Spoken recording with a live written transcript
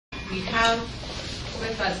We have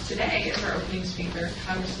with us today as our opening speaker,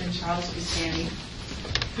 Congressman Charles Boustany,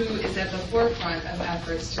 who is at the forefront of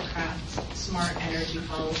efforts to craft smart energy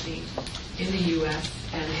policy in the U.S.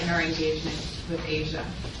 and in our engagement with Asia.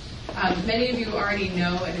 Many of you already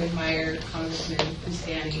know and admire Congressman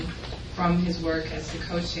Boustany from his work as the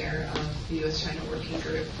co-chair of the U.S.-China Working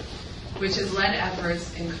Group, which has led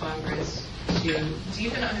efforts in Congress to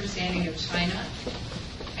deepen understanding of China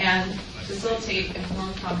and facilitate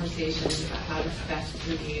informed conversations about how to best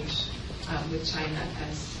engage with China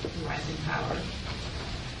as a rising power.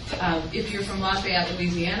 If you're from Lafayette,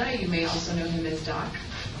 Louisiana, you may also know him as Doc,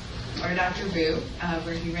 or Dr. Vu,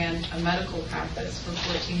 where he ran a medical practice for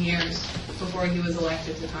 14 years before he was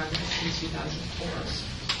elected to Congress in 2004.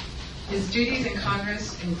 His duties in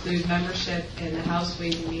Congress include membership in the House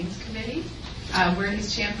Ways and Means Committee, where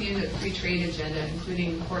he's championed a free trade agenda,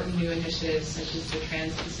 including important new initiatives such as the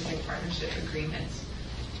Trans-Pacific Partnership Agreement.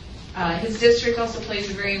 His district also plays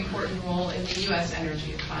a very important role in the U.S.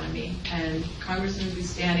 energy economy, and Congressman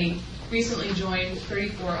Boustany recently joined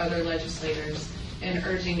 34 other legislators in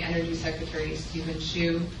urging Energy Secretary Stephen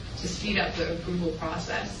Chu to speed up the approval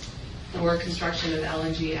process for construction of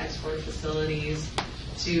LNG export facilities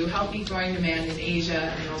to help meet growing demand in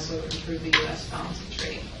Asia and also improve the U.S. balance of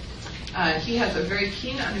trade. He has a very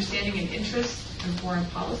keen understanding and interest in foreign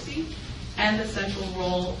policy and the central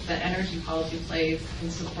role that energy policy plays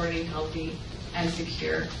in supporting healthy and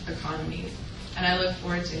secure economies. And I look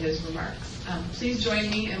forward to his remarks. Please join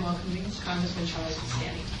me in welcoming Congressman Charles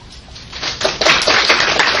Boustany.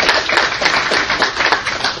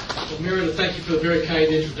 Well, Meredith, thank you for the very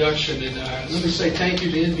kind introduction. And let me say thank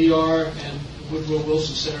you to NVR and Woodrow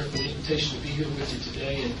Wilson Center for the invitation to be here with you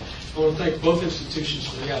today. And I want to thank both institutions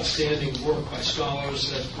for the outstanding work by scholars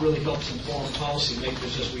that really helps inform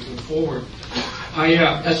policymakers as we move forward.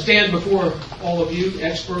 I stand before all of you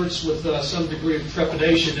experts with some degree of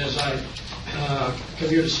trepidation as I come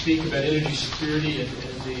here to speak about energy security and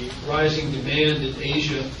the rising demand in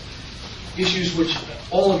Asia, issues which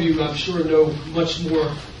all of you, I'm sure, know much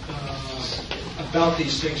more about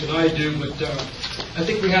these things than I do, but I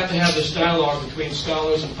think we have to have this dialogue between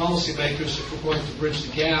scholars and policymakers if we're going to bridge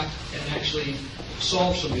the gap and actually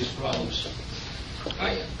solve some of these problems.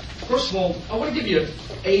 First of all, I want to give you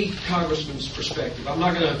a congressman's perspective. I'm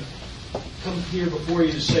not going to come here before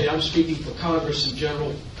you to say I'm speaking for Congress in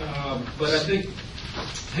general, but I think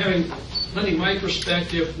lending my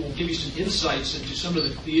perspective will give you some insights into some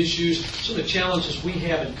of the issues, some of the challenges we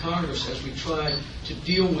have in Congress as we try to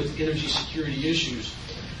deal with energy security issues.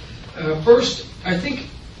 First, I think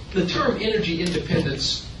the term energy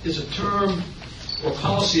independence is a term or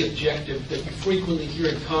policy objective that you frequently hear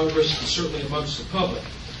in Congress and certainly amongst the public.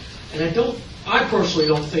 And I personally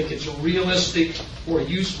don't think it's a realistic or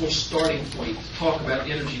useful starting point to talk about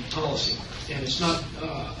energy policy. And it's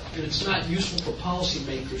not useful for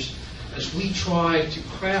policymakers as we try to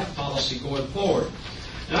craft policy going forward.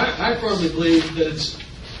 And I firmly believe that it's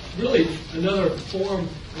really another form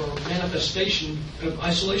or manifestation of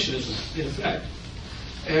isolationism, in effect.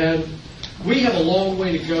 And we have a long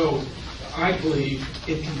way to go, I believe,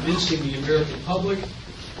 in convincing the American public,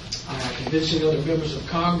 convincing other members of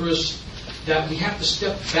Congress, that we have to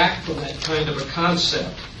step back from that kind of a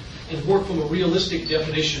concept and work from a realistic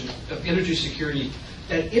definition of energy security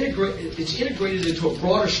that it's integrated into a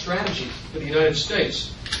broader strategy for the United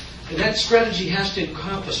States. And that strategy has to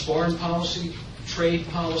encompass foreign policy, trade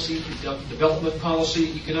policy, development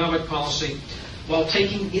policy, economic policy, while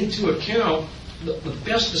taking into account the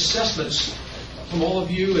best assessments from all of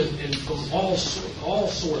you and from all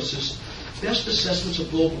sources, best assessments of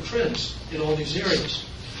global trends in all these areas.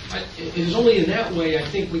 It is only in that way, I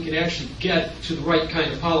think, we can actually get to the right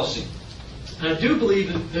kind of policy. And I do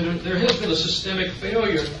believe that there has been a systemic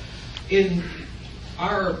failure in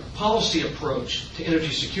our policy approach to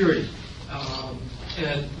energy security.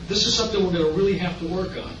 And this is something we're going to really have to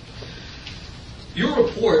work on.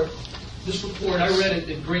 This report, I read it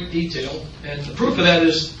in great detail, and the proof of that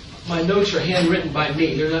is my notes are handwritten by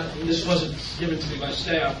me. This wasn't given to me by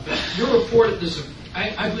staff. But your report is,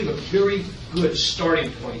 I believe, a very good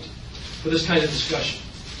starting point for this kind of discussion.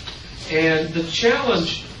 And the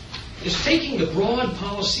challenge is taking the broad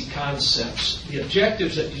policy concepts, the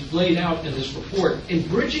objectives that you've laid out in this report, and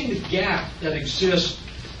bridging the gap that exists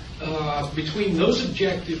between those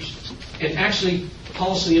objectives and actually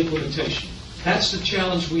policy implementation. That's the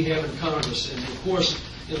challenge we have in Congress. And of course,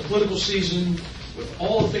 in the political season, with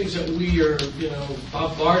all the things that we are,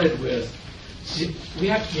 bombarded with, you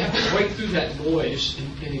have to break through that noise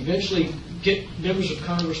and eventually get members of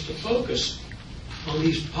Congress to focus on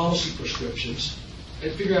these policy prescriptions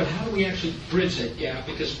and figure out how do we actually bridge that gap,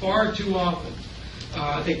 because far too often,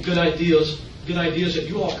 I think good ideas that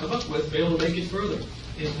you all come up with fail to make it further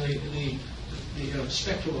in the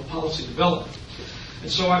spectrum of policy development.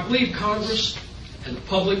 And so I believe Congress and the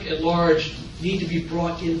public at large need to be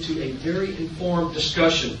brought into a very informed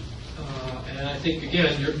discussion. And I think,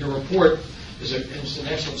 again, your report is an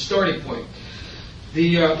excellent starting point.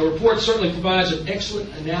 The report certainly provides an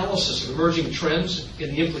excellent analysis of emerging trends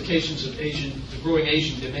and the implications of the growing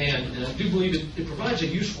Asian demand. And I do believe it provides a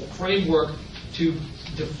useful framework to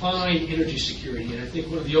define energy security. And I think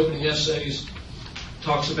one of the opening essays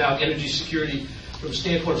talks about energy security from the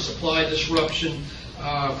standpoint of supply disruption,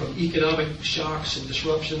 from economic shocks and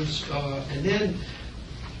disruptions, and then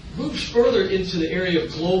moves further into the area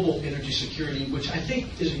of global energy security, which I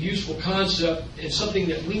think is a useful concept and something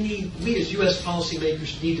that we as U.S.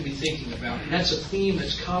 policymakers need to be thinking about. And that's a theme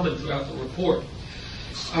that's common throughout the report.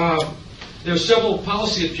 There are several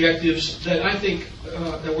policy objectives that I think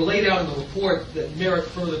that were laid out in the report that merit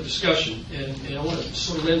further discussion. And I want to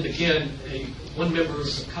sort of lend, again, one member of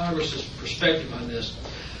Congress's perspective on this.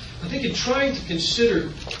 I think in trying to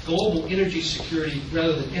consider global energy security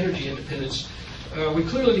rather than energy independence, we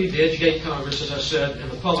clearly need to educate Congress, as I said,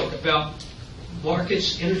 and the public about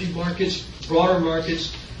markets, energy markets, broader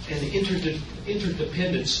markets, and the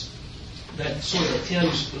interdependence that sort of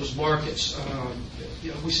attends those markets.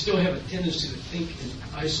 We still have a tendency to think in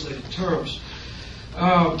isolated terms.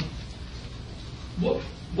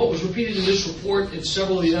 What was repeated in this report in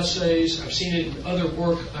several of the essays, I've seen it in other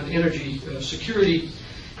work on energy security,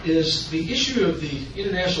 is the issue of the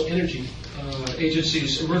International Energy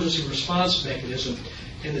Agency's emergency response mechanism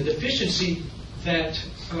and the deficiency that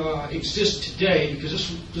exists today, because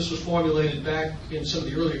this was formulated back in some of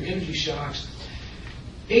the earlier energy shocks.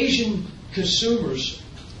 Asian consumers,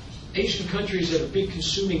 Asian countries that are big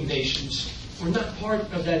consuming nations, were not part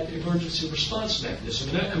of that emergency response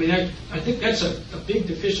mechanism. And I think that's a big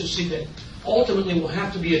deficiency that ultimately will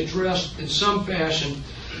have to be addressed in some fashion.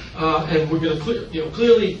 And we're going to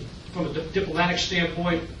clearly, from a diplomatic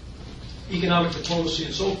standpoint, economic diplomacy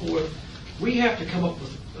and so forth, we have to come up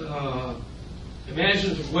with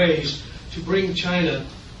imaginative ways to bring China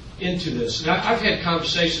into this. And I've had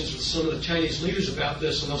conversations with some of the Chinese leaders about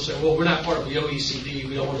this, and they'll say, well, we're not part of the OECD,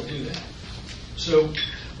 we don't want to do that. So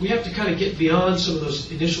we have to kind of get beyond some of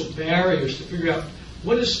those initial barriers to figure out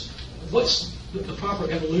what's the proper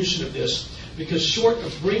evolution of this, because short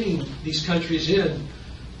of bringing these countries in,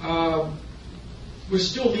 we're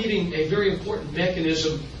still leaving a very important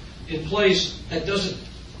mechanism in place that doesn't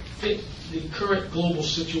fit the current global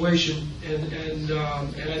situation, and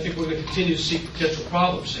I think we're going to continue to see potential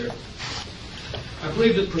problems there. I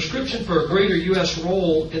believe that prescription for a greater U.S.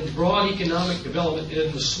 role in broad economic development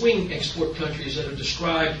in the swing export countries that are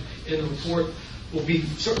described in the report will be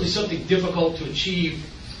certainly something difficult to achieve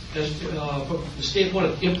from the standpoint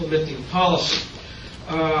of implementing policy.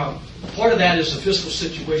 Part of that is the fiscal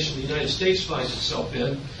situation the United States finds itself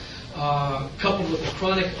in, coupled with the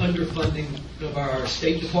chronic underfunding of our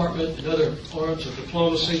State Department and other arms of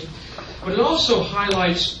diplomacy. But it also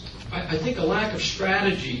highlights, I think, a lack of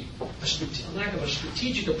strategy, a lack of a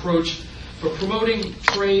strategic approach for promoting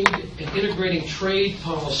trade and integrating trade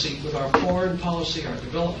policy with our foreign policy, our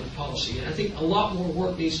development policy. And I think a lot more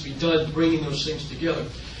work needs to be done bringing those things together.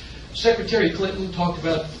 Secretary Clinton talked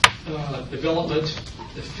about development,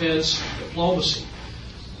 defense, diplomacy.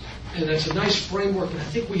 And that's a nice framework, and I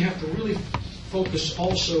think we have to really focus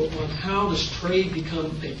also on how does trade become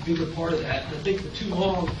a bigger part of that. And I think for too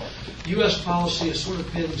long, U.S. policy has sort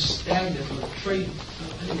of been stagnant in the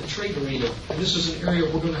trade arena. And this is an area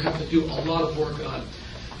we're going to have to do a lot of work on.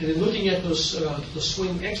 And in looking at those the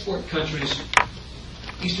swing export countries,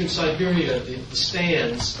 Eastern Siberia, the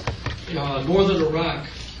Stans, Northern Iraq,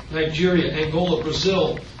 Nigeria, Angola,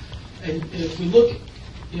 Brazil, and if we look,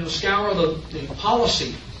 scour the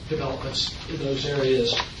policy developments in those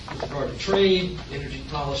areas with regard to trade, energy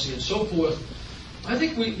policy, and so forth, I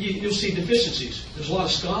think you'll see deficiencies. There's a lot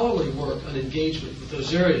of scholarly work on engagement with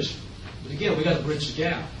those areas. But again, we've got to bridge the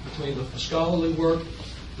gap between the scholarly work,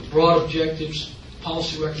 the broad objectives,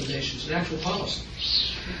 policy recommendations, and actual policy.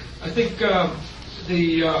 I think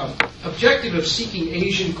the objective of seeking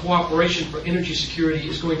Asian cooperation for energy security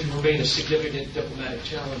is going to remain a significant diplomatic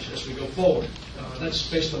challenge as we go forward.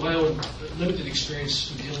 That's based on my own limited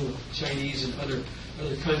experience in dealing with Chinese and other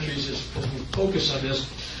countries as we focus on this.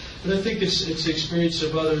 And I think it's the experience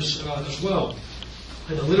of others as well.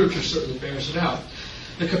 And the literature certainly bears it out.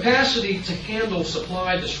 The capacity to handle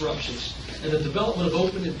supply disruptions and the development of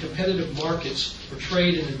open and competitive markets for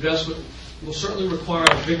trade and investment will certainly require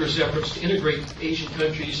vigorous efforts to integrate Asian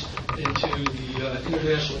countries into the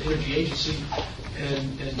International Energy Agency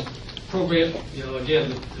and program,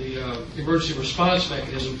 again, the emergency response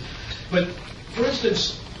mechanism. But, for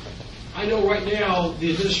instance, I know right now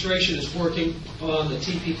the administration is working on the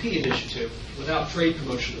TPP initiative without Trade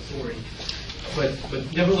Promotion Authority.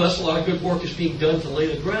 But nevertheless, a lot of good work is being done to lay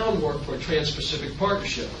the groundwork for a Trans-Pacific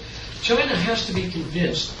partnership. China has to be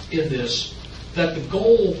convinced in this that the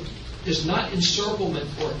goal is not encirclement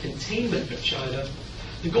or containment of China.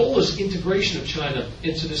 The goal is integration of China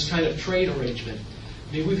into this kind of trade arrangement.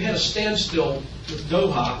 I mean, we've had a standstill with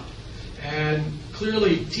Doha, and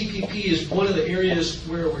clearly TPP is one of the areas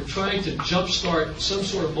where we're trying to jumpstart some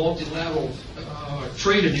sort of multilateral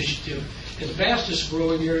trade initiative in the fastest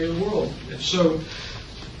growing area in the world. And so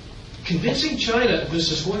convincing China this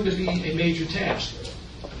is going to be a major task,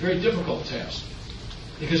 a very difficult task,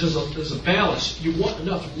 because there's a balance. You want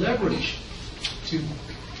enough leverage to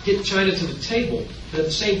get China to the table, but at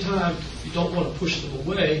the same time, you don't want to push them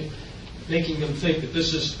away, making them think that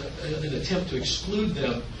this is an attempt to exclude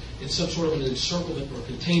them in some sort of an encirclement or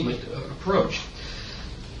containment approach.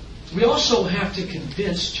 We also have to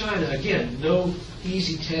convince China, again, no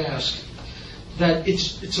easy task, that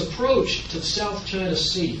its approach to the South China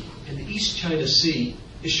Sea and the East China Sea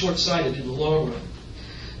is short-sighted in the long run.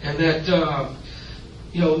 And that,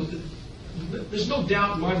 there's no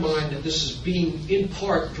doubt in my mind that this is being, in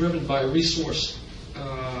part, driven by resource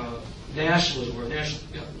nationalism or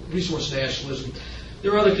resource nationalism.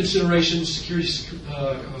 There are other considerations, security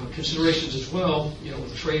considerations as well,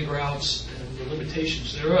 with trade routes and the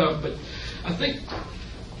limitations thereof. But I think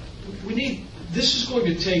this is going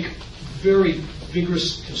to take very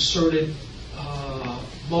vigorous, concerted,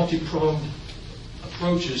 multi-pronged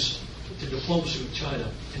approaches to diplomacy with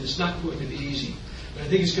China, and it's not going to be easy. But I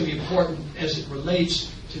think it's going to be important as it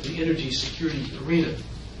relates to the energy security arena.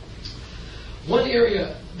 One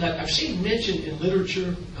area that I've seen mentioned in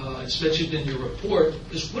literature, it's mentioned in your report,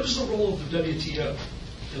 is what is the role of the WTO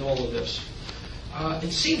in all of this?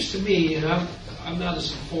 It seems to me, and I'm not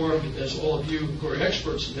as informed as all of you who are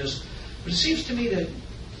experts in this, but it seems to me that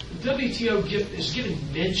the WTO is given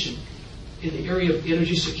mention in the area of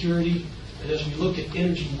energy security, and as we look at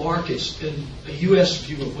energy markets and a U.S.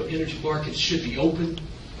 view of what energy markets should be open,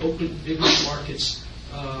 vigorous markets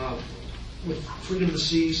with freedom of the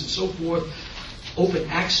seas and so forth, open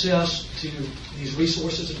access to these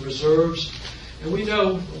resources and reserves. And we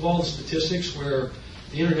know of all the statistics where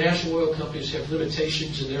the international oil companies have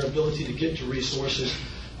limitations in their ability to get to resources.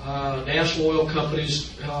 National oil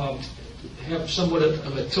companies have somewhat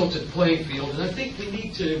of a tilted playing field, and I think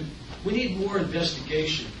we need more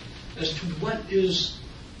investigation as to what is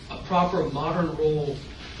a proper modern role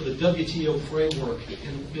for the WTO framework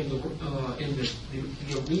in the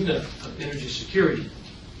arena of energy security.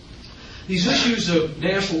 These issues of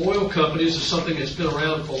national oil companies is something that's been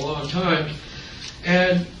around for a long time,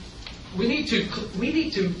 and we need to,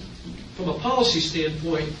 from a policy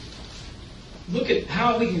standpoint, look at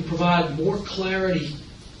how we can provide more clarity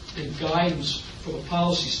and guidance from a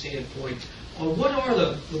policy standpoint on what are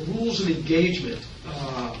the rules of engagement.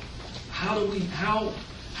 How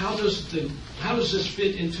does this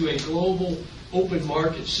fit into a global open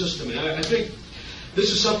market system? And I think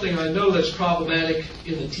this is something I know that's problematic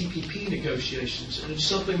in the TPP negotiations, and it's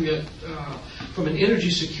something that, from an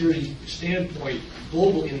energy security standpoint,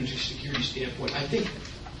 global energy security standpoint, I think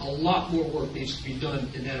a lot more work needs to be done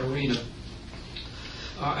in that arena.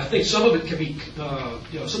 I think some of it can be,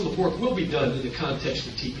 some of the work will be done in the context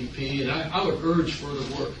of TPP, and I would urge further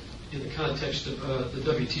work in the context of the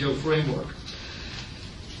WTO framework.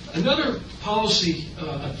 Another policy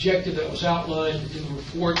objective that was outlined in the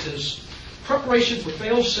report is preparation for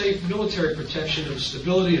fail-safe military protection of the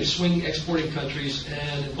stability of swing exporting countries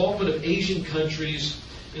and involvement of Asian countries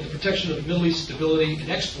in the protection of Middle East stability and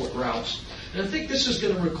export routes. And I think this is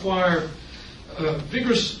going to require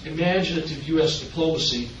vigorous, imaginative U.S.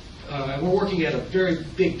 diplomacy. We're working at a very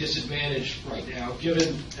big disadvantage right now,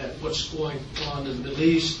 given what's going on in the Middle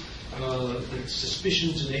East, the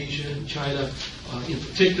suspicions in Asia and China in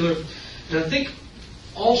particular. And I think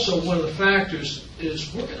also one of the factors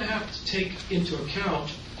is we're going to have to take into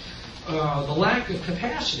account the lack of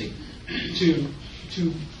capacity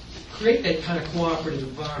to create that kind of cooperative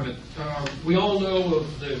environment. We all know of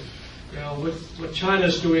what China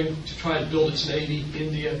is doing to try to build its navy,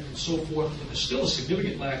 India, and so forth, but there's still a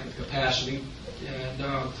significant lack of capacity.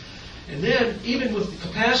 And then, even with the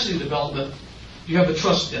capacity development, you have a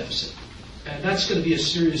trust deficit. And that's going to be a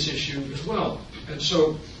serious issue as well. And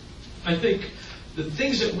so I think the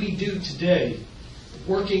things that we do today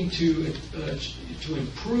working to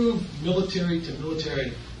improve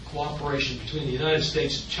military-to-military cooperation between the United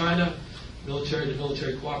States and China,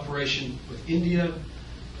 military-to-military cooperation with India,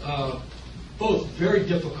 both very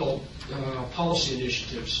difficult policy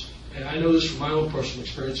initiatives. And I know this from my own personal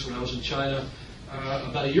experience when I was in China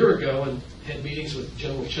about a year ago and had meetings with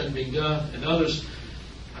General Chen Bingde and others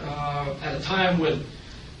at a time when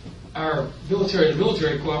our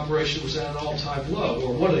military-to-military cooperation was at an all-time low,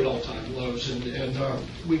 or one of the all-time lows, and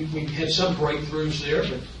we had some breakthroughs there,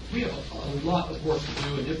 but we have a lot of work to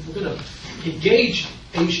do. And if we're going to engage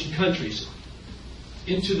Asian countries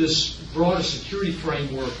into this broader security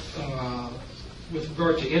framework with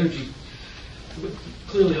regard to energy,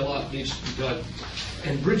 clearly a lot needs to be done.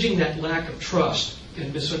 And bridging that lack of trust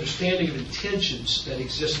and misunderstanding of intentions that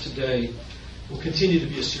exist today will continue to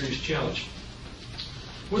be a serious challenge.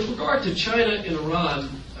 With regard to China and Iran,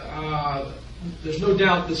 there's no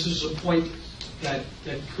doubt this is a point that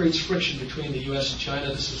creates friction between the U.S. and China.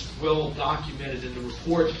 This is well documented in the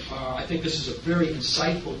report. I think this is a very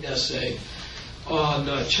insightful essay on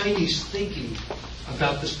Chinese thinking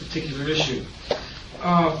about this particular issue.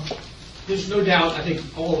 There's no doubt, I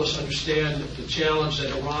think all of us understand the challenge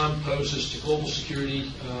that Iran poses to global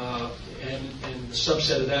security, and the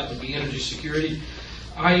subset of that would be energy security.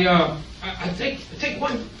 I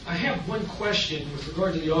have one question with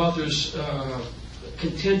regard to the author's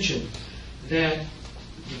contention that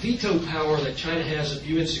the veto power that China has at the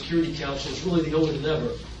UN Security Council is really the only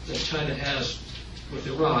lever that China has with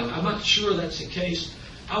Iran. I'm not sure that's the case.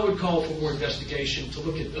 I would call for more investigation to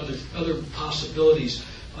look at other possibilities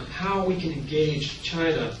on how we can engage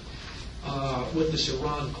China with this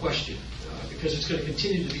Iran question, because it's going to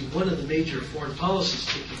continue to be one of the major foreign policy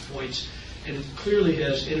sticking points, and it clearly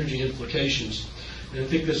has energy implications. And I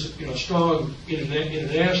think there's strong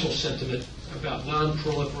international sentiment about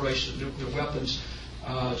non-proliferation of nuclear weapons.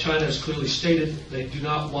 China has clearly stated they do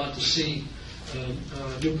not want to see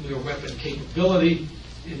nuclear weapon capability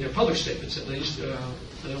in their public statements, at least.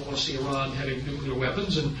 They don't want to see Iran having nuclear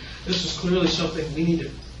weapons, and this is clearly something we need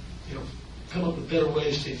to come up with better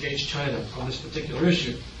ways to engage China on this particular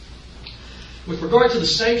issue. With regard to the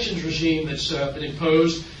sanctions regime that's been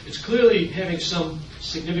imposed, it's clearly having some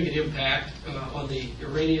significant impact on the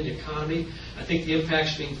Iranian economy. I think the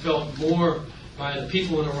impact's being felt more by the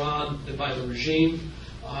people in Iran than by the regime,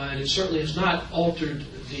 and it certainly has not altered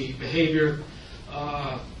the behavior,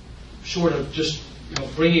 short of just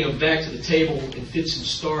bringing them back to the table in fits and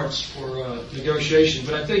starts for negotiation.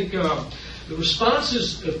 But I think the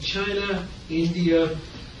responses of China, India,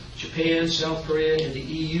 Japan, South Korea, and the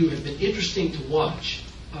EU have been interesting to watch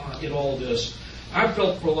in all of this. I've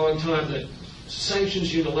felt for a long time that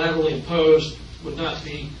sanctions unilaterally imposed would not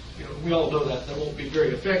be, we all know that won't be very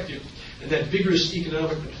effective, and that vigorous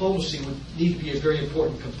economic diplomacy would need to be a very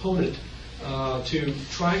important component to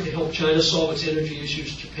trying to help China solve its energy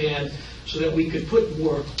issues, Japan, so that we could put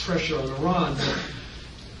more pressure on Iran. But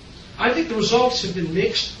I think the results have been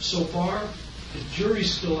mixed so far. The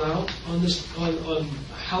jury's still out on this, on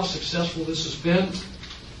how successful this has been.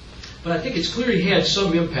 But I think it's clearly had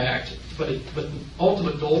some impact. But the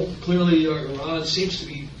ultimate goal, clearly Iran seems to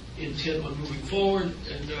be intent on moving forward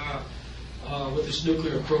and with this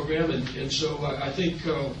nuclear program. And so I think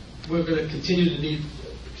we're going to continue to need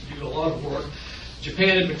to do a lot of work.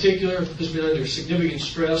 Japan in particular has been under significant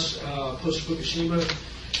stress post-Fukushima.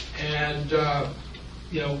 And,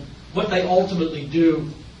 what they ultimately do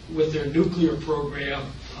with their nuclear program,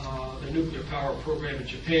 their nuclear power program in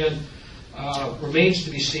Japan, remains to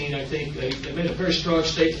be seen. I think they made a very strong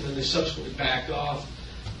statement and they subsequently backed off.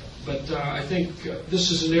 But I think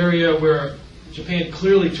this is an area where Japan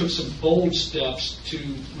clearly took some bold steps to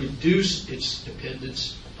reduce its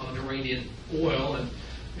dependence on Iranian oil.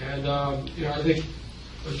 And I think,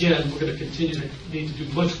 again, we're going to continue to need to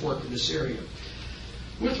do much work in this area.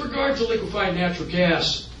 With regard to liquefied natural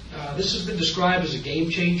gas, this has been described as a game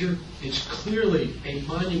changer. It's clearly a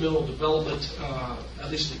monumental development, at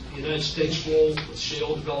least in the United States' role with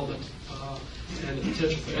shale development and the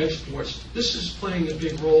potential for exports. This is playing a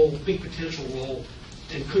big role, big potential role,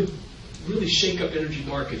 and could really shake up energy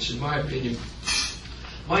markets, in my opinion.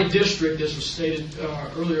 My district, as was stated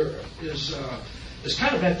earlier, is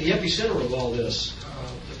kind of at the epicenter of all this.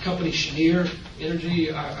 The company Cheniere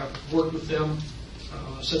Energy, I've worked with them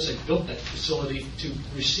since they built that facility to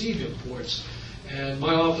receive imports. And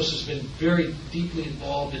my office has been very deeply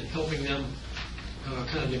involved in helping them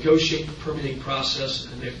kind of negotiate the permitting process,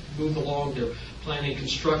 and they've moved along. They're planning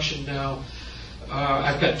construction now.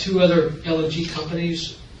 I've got two other LNG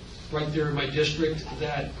companies right there in my district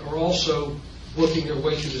that are also working their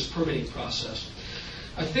way through this permitting process.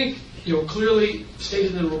 I think, clearly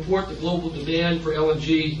stated in the report, the global demand for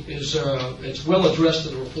LNG is it's well addressed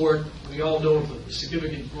in the report. We all know of the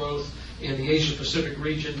significant growth in the Asia-Pacific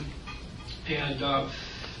region. And a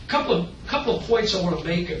couple of points I want to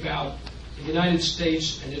make about the United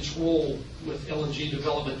States and its role with LNG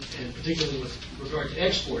development, and particularly with regard to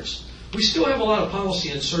exports. We still have a lot of policy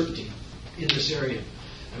uncertainty in this area.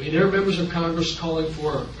 I mean, there are members of Congress calling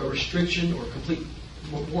for a restriction or complete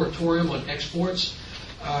moratorium on exports.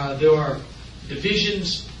 There are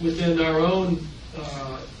divisions within our own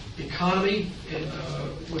economy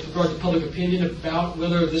with regard to public opinion about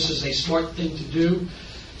whether this is a smart thing to do.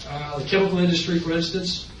 The chemical industry, for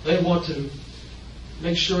instance, they want to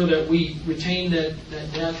make sure that we retain that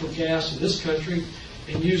natural gas in this country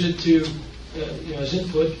and use it to, as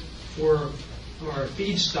input for our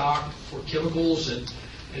feedstock for chemicals and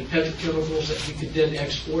petrochemicals that we could then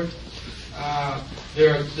export.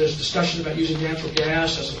 There's discussion about using natural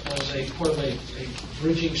gas as a part of a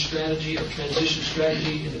bridging strategy or transition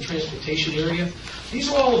strategy in the transportation area. These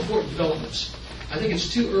are all important developments. I think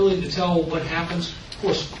it's too early to tell what happens. Of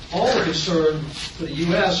course, all the concern for the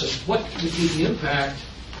U.S. is what would be the impact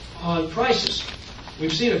on prices.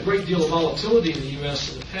 We've seen a great deal of volatility in the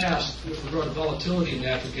U.S. in the past with regard to volatility in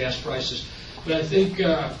natural gas prices. But I think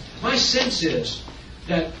my sense is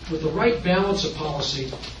that with the right balance of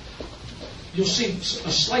policy, you'll see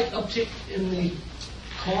a slight uptick in the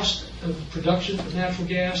cost of production of natural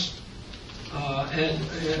gas,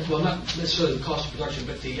 well, not necessarily the cost of production,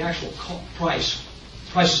 but the actual price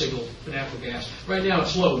signal for natural gas. Right now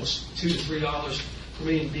it's low. It's $2 to $3 per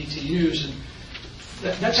million BTUs, and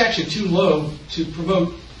that's actually too low to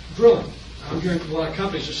promote drilling. I'm hearing from a lot of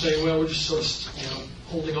companies are saying, well, we're just sort of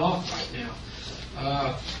holding off right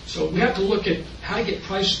now. So we have to look at how to get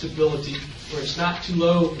price stability where it's not too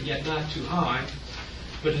low and yet not too high.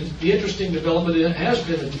 But the interesting development has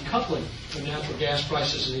been a decoupling of natural gas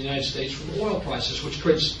prices in the United States from oil prices, which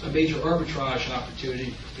creates a major arbitrage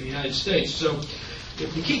opportunity for the United States. So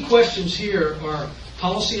the key questions here are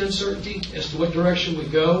policy uncertainty as to what direction we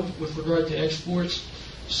go with regard to exports.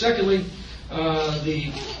 Secondly,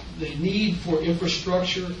 the need for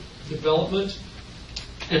infrastructure development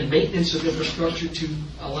and maintenance of infrastructure to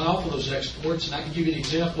allow for those exports. And I can give you an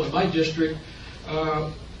example. In my district,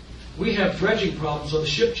 we have dredging problems on the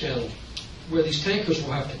ship channel where these tankers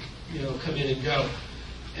will have to come in and go.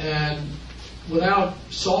 And without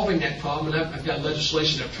solving that problem, and I've got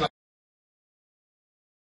legislation I've tried